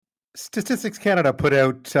Statistics Canada put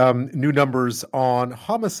out new numbers on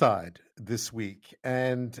homicide this week,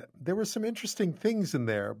 and there were some interesting things in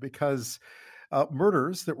there because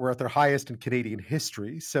murders that were at their highest in Canadian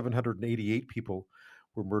history, 788 people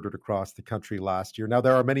were murdered across the country last year. Now,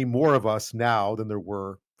 there are many more of us now than there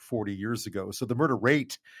were 40 years ago. So the murder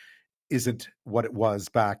rate isn't what it was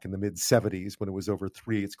back in the mid 70s when it was over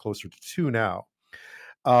three. It's closer to two now.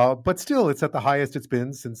 But still, it's at the highest it's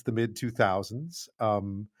been since the mid 2000s.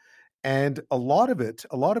 And a lot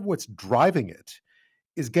of what's driving it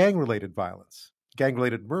is gang related violence, gang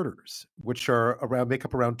related murders, which make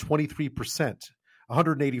up around 23%,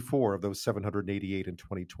 184 of those 788 in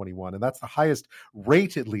 2021. And that's the highest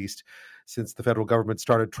rate, at least, since the federal government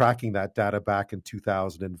started tracking that data back in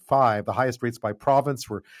 2005. The highest rates by province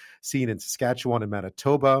were seen in Saskatchewan and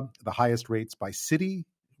Manitoba, the highest rates by city,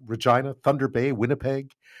 Regina, Thunder Bay,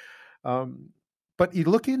 Winnipeg. But you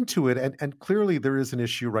look into it, and clearly there is an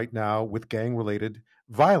issue right now with gang-related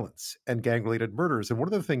violence and gang-related murders. And one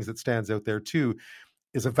of the things that stands out there, too,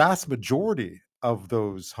 is a vast majority of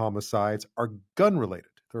those homicides are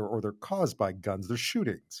gun-related, or they're caused by guns. They're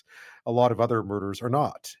shootings. A lot of other murders are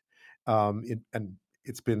not. And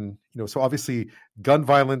it's been, so obviously gun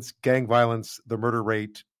violence, gang violence, the murder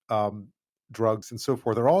rate, drugs, and so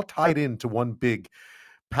forth, they're all tied into one big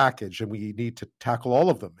package, and we need to tackle all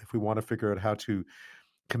of them if we want to figure out how to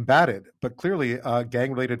combat it. But clearly,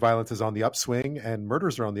 gang-related violence is on the upswing, and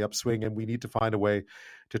murders are on the upswing, and we need to find a way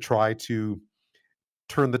to try to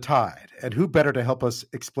turn the tide. And who better to help us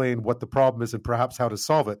explain what the problem is and perhaps how to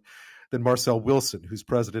solve it than Marcell Wilson, who's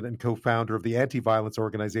president and co-founder of the anti-violence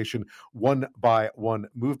organization One by One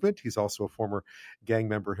Movement. He's also a former gang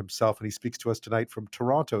member himself, and he speaks to us tonight from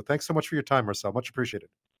Toronto. Thanks so much for your time, Marcell. Much appreciated.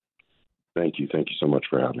 Thank you. Thank you so much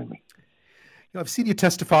for having me. I've seen you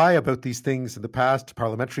testify about these things in the past,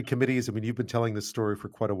 parliamentary committees. I mean, you've been telling this story for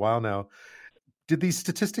quite a while now. Did these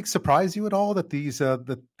statistics surprise you at all that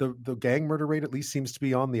the gang murder rate at least seems to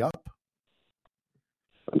be on the up?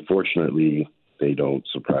 Unfortunately, they don't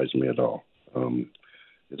surprise me at all.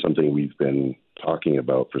 It's something we've been talking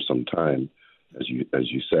about for some time, as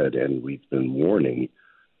you said, and we've been warning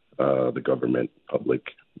the government,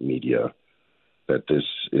 public, media, that this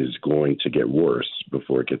is going to get worse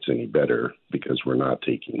before it gets any better because we're not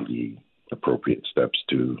taking the appropriate steps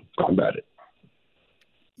to combat it.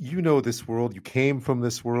 You know this world. You came from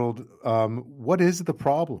this world. What is the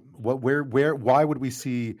problem? Why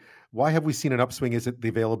have we seen an upswing? Is it the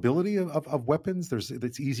availability of weapons?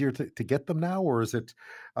 It's easier to get them now, or is it?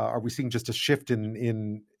 Are we seeing just a shift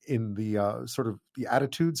in the sort of the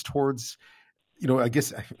attitudes towards, I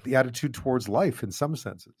guess the attitude towards life in some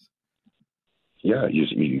senses? Yeah,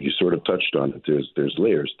 you sort of touched on it. There's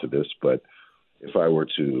layers to this, but if I were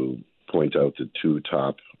to point out the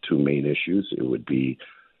two main issues, it would be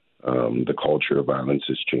the culture of violence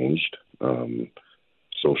has changed.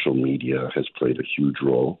 Social media has played a huge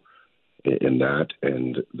role in that,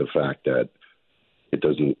 and the fact that it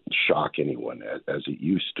doesn't shock anyone as it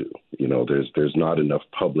used to. There's not enough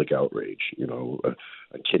public outrage.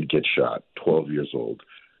 A kid gets shot, 12 years old,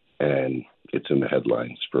 and it's in the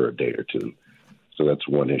headlines for a day or two. So that's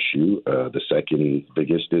one issue. The second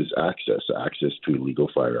biggest is access. Access to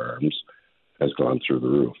illegal firearms has gone through the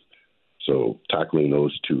roof. So tackling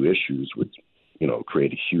those two issues would,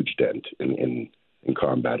 create a huge dent in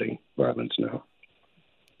combating violence now.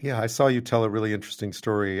 Yeah, I saw you tell a really interesting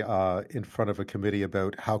story in front of a committee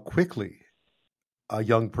about how quickly a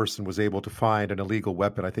young person was able to find an illegal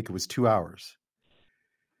weapon. I think it was 2 hours.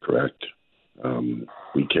 Correct.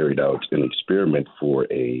 We carried out an experiment for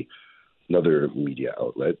another media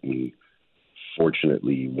outlet, and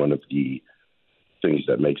fortunately, one of the things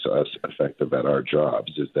that makes us effective at our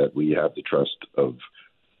jobs is that we have the trust of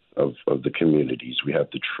the communities. We have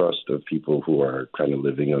the trust of people who are kind of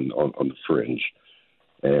living on the fringe,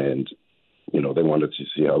 and they wanted to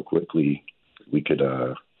see how quickly we could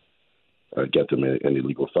get them an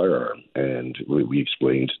illegal firearm, and we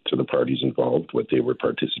explained to the parties involved what they were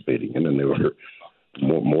participating in, and they were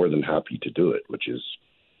more than happy to do it, which is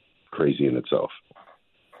crazy in itself.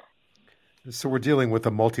 So we're dealing with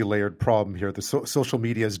a multi-layered problem here. The social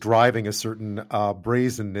media is driving a certain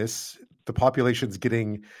brazenness. The population's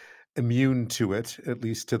getting immune to it, at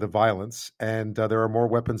least to the violence, and there are more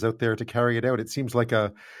weapons out there to carry it out. It seems like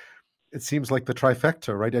the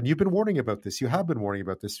trifecta, right? And you've been warning about this. You have been warning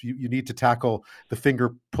about this. You need to tackle the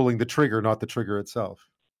finger pulling the trigger, not the trigger itself.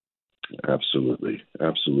 Absolutely.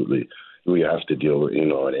 We have to deal with,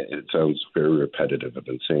 and it sounds very repetitive. I've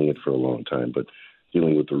been saying it for a long time, but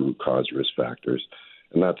dealing with the root cause risk factors.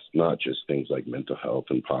 And that's not just things like mental health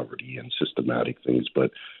and poverty and systematic things,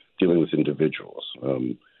 but dealing with individuals.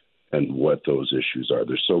 and what those issues are.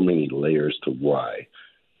 There's so many layers to why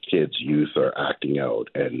kids, youth are acting out,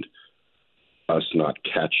 and us not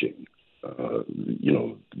catching,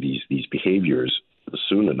 these behaviors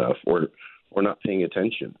soon enough, or not paying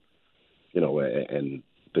attention. And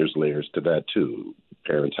there's layers to that too.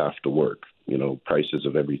 Parents have to work. Prices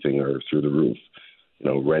of everything are through the roof.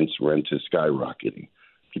 Rent is skyrocketing.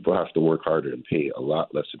 People have to work harder and pay a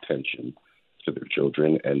lot less attention to their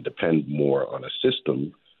children and depend more on a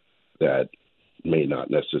system that may not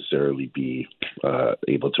necessarily be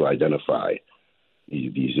able to identify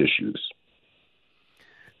these issues.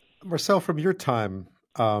 Marcell, from your time,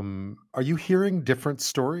 are you hearing different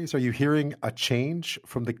stories? Are you hearing a change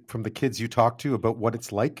from the kids you talk to about what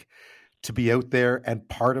it's like to be out there and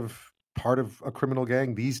part of a criminal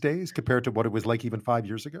gang these days compared to what it was like even 5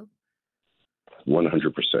 years ago?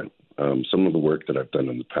 100%. Some of the work that I've done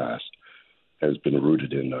in the past has been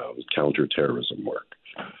rooted in counterterrorism work,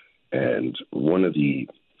 and one of the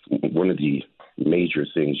major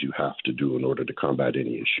things you have to do in order to combat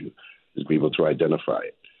any issue is be able to identify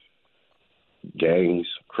it. Gangs,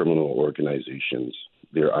 criminal organizations,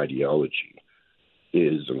 their ideology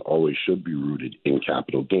is and always should be rooted in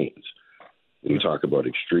capital gains. When you talk about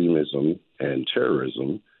extremism and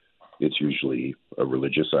terrorism, it's usually a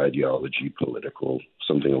religious ideology, political,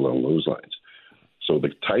 something along those lines. So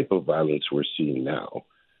the type of violence we're seeing now,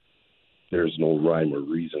 there's no rhyme or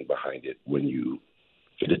reason behind it when you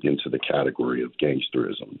fit it into the category of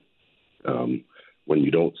gangsterism. When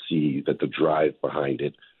you don't see that the drive behind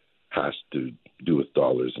it has to do with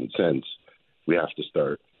dollars and cents, we have to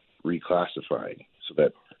start reclassifying so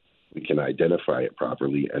that we can identify it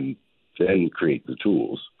properly and then create the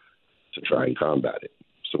tools to try and combat it.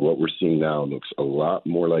 So what we're seeing now looks a lot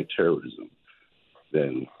more like terrorism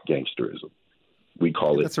than gangsterism. We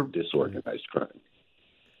call it disorganized crime.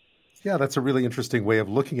 Yeah, that's a really interesting way of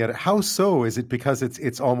looking at it. How so? Is it because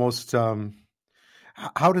it's almost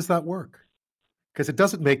how does that work? Because it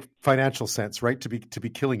doesn't make financial sense, right? To be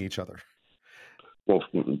killing each other. Well,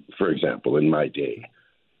 for example, in my day,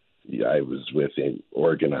 I was with an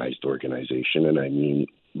organized organization, and I mean,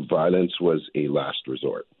 violence was a last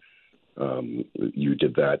resort. You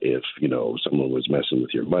did that if, someone was messing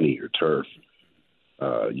with your money, your turf,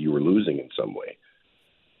 you were losing in some way.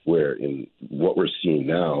 Where in what we're seeing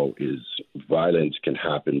now is violence can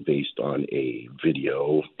happen based on a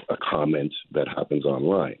video, a comment that happens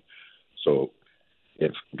online. So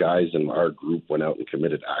if guys in our group went out and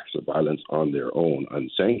committed acts of violence on their own,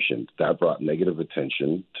 unsanctioned, that brought negative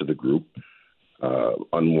attention to the group,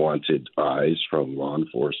 unwanted eyes from law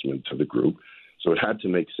enforcement to the group. So it had to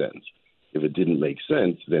make sense. If it didn't make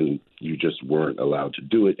sense, then you just weren't allowed to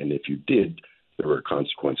do it. And if you did, there were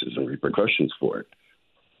consequences and repercussions for it.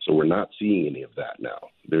 So we're not seeing any of that now.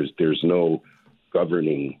 There's no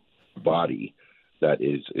governing body that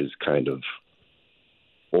is kind of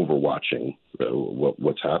overwatching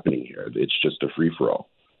what's happening here. It's just a free-for-all.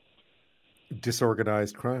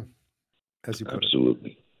 Disorganized crime, as you put it.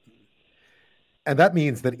 Absolutely. And that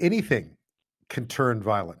means that anything can turn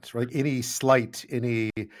violent, right? Any slight,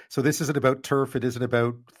 so this isn't about turf, it isn't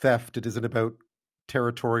about theft, it isn't about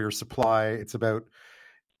territory or supply, it's about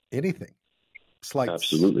anything. Slights.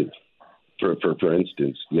 Absolutely. For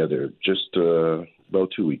instance, just about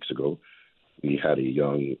 2 weeks ago, we had a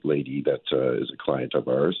young lady that is a client of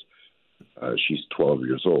ours. She's 12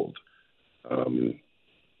 years old.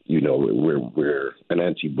 We're an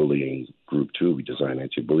anti-bullying group too. We design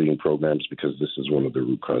anti-bullying programs because this is one of the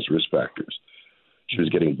root cause risk factors. She was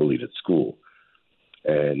getting bullied at school,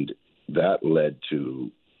 and that led to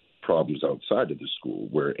problems outside of the school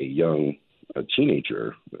where a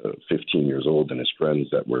teenager, 15 years old, and his friends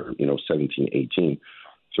that were, 17, 18,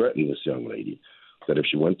 threatened this young lady that if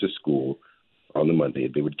she went to school on the Monday,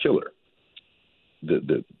 they would kill her.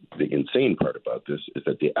 The insane part about this is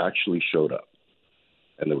that they actually showed up,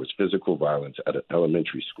 and there was physical violence at an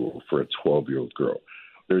elementary school for a 12-year-old girl.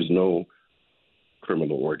 There's no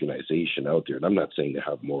criminal organization out there, and I'm not saying they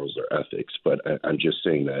have morals or ethics, but I'm just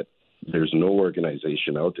saying that there's no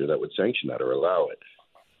organization out there that would sanction that or allow it.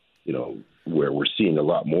 Where we're seeing a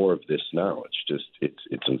lot more of this now.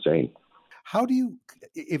 It's insane. How do you,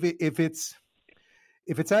 if it's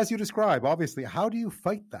as you describe, obviously, how do you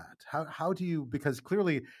fight that? How do you, because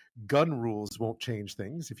clearly gun rules won't change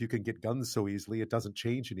things. If you can get guns so easily, it doesn't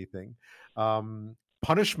change anything.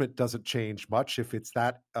 Punishment doesn't change much if it's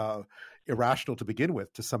that irrational to begin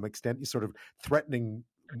with, to some extent. You sort of threatening,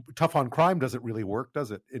 tough on crime doesn't really work, does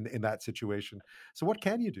it, in that situation? So what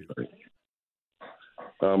can you do?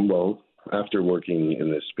 Well, after working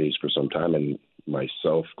in this space for some time and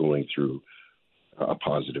myself going through a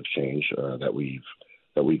positive change that we've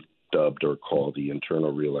dubbed or called the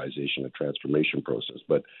internal realization and transformation process.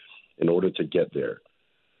 But in order to get there,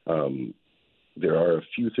 there are a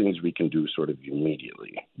few things we can do sort of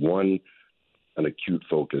immediately. One, an acute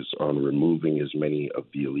focus on removing as many of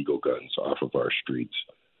the illegal guns off of our streets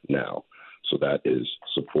now. So that is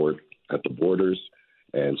support at the borders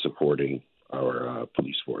and supporting our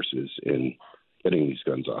police forces in getting these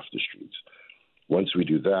guns off the streets. Once we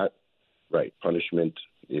do that, right, punishment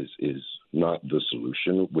is not the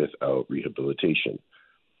solution without rehabilitation.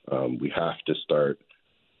 We have to start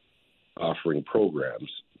offering programs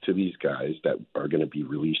to these guys that are going to be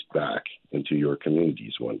released back into your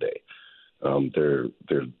communities one day.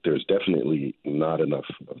 There's definitely not enough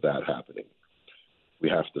of that happening. We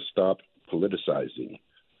have to stop politicizing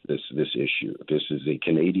this issue. This is a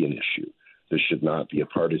Canadian issue. This should not be a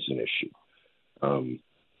partisan issue.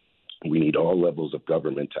 We need all levels of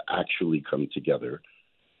government to actually come together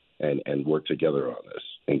and work together on this,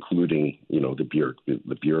 including,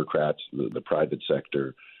 the bureaucrats, the private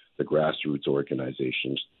sector, the grassroots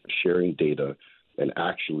organizations, sharing data and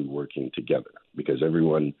actually working together, because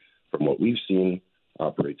everyone, from what we've seen,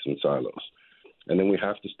 operates in silos. And then we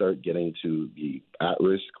have to start getting to the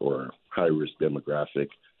at-risk or high-risk demographic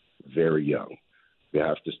very young. We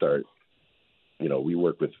have to start, we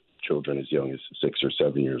work with children as young as 6 or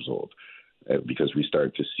 7 years old because we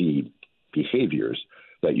start to see behaviors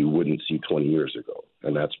that you wouldn't see 20 years ago.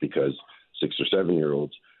 And that's because 6 or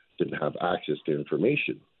 7-year-olds didn't have access to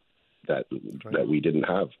information that we didn't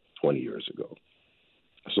have 20 years ago.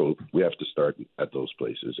 So we have to start at those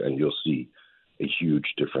places, and you'll see a huge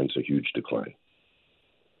difference, a huge decline.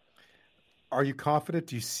 Are you confident?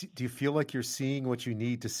 Do you feel like you're seeing what you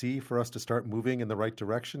need to see for us to start moving in the right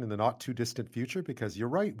direction in the not too distant future? Because you're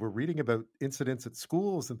right, we're reading about incidents at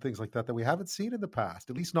schools and things like that we haven't seen in the past,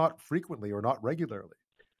 at least not frequently or not regularly.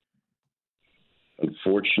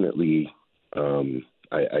 Unfortunately,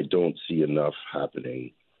 I don't see enough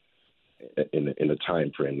happening in a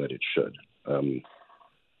time frame that it should,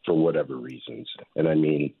 for whatever reasons. And I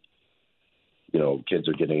mean, kids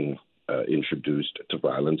are getting introduced to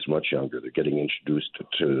violence much younger. They're getting introduced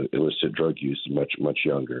to illicit drug use much, much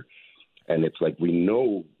younger. And it's like we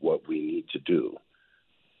know what we need to do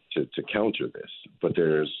to counter this, but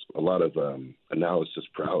there's a lot of analysis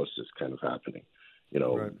paralysis kind of happening.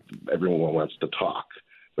 Right. Everyone wants to talk,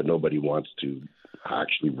 but nobody wants to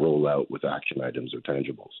actually roll out with action items or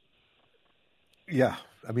tangibles. Yeah,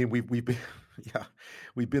 I mean we've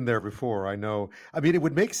been there before. I know. I mean, it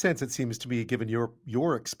would make sense, it seems to me, given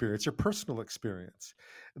your experience, your personal experience,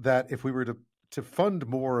 that if we were to fund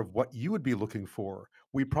more of what you would be looking for,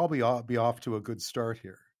 we'd probably be off to a good start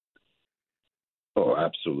here. Oh,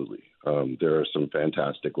 absolutely. There are some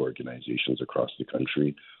fantastic organizations across the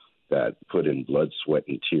country that put in blood, sweat,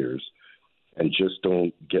 and tears, and just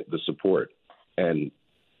don't get the support. And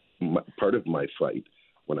part of my fight.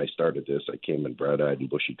 When I started this, I came in bright-eyed and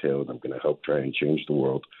bushy-tailed. I'm going to help try and change the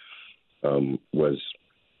world. Was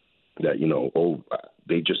that,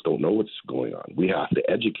 they just don't know what's going on. We have to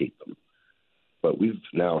educate them. But we've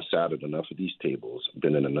now sat at enough of these tables,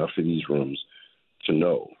 been in enough of these rooms to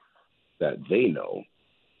know that they know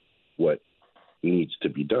what needs to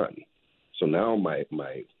be done. So now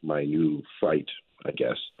my new fight, I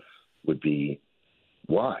guess, would be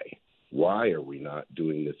why? Why are we not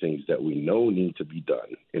doing the things that we know need to be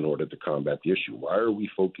done in order to combat the issue? Why are we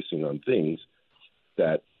focusing on things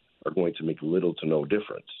that are going to make little to no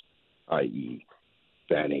difference, i.e.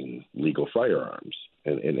 banning legal firearms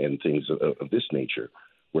and things of this nature,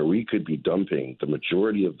 where we could be dumping the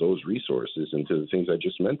majority of those resources into the things I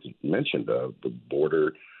just mentioned, the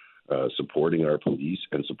border, supporting our police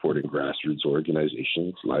and supporting grassroots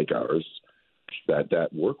organizations like ours that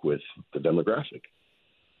work with the demographic.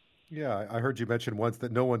 Yeah, I heard you mention once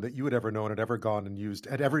that no one that you had ever known had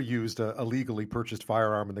ever used a legally purchased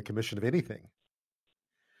firearm in the commission of anything.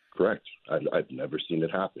 Correct. I've never seen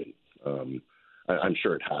it happen. I'm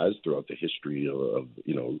sure it has throughout the history of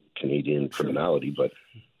Canadian criminality, but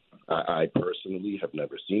I personally have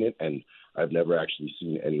never seen it, and I've never actually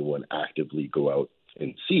seen anyone actively go out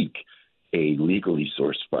and seek a legally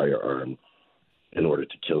sourced firearm in order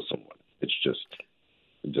to kill someone. It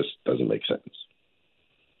just doesn't make sense.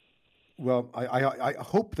 Well, I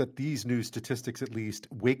hope that these new statistics at least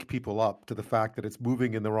wake people up to the fact that it's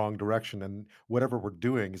moving in the wrong direction and whatever we're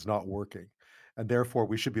doing is not working. And therefore,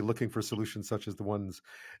 we should be looking for solutions such as the ones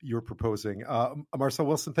you're proposing. Marcell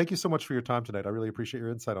Wilson, thank you so much for your time tonight. I really appreciate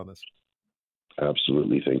your insight on this.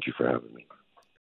 Absolutely. Thank you for having me.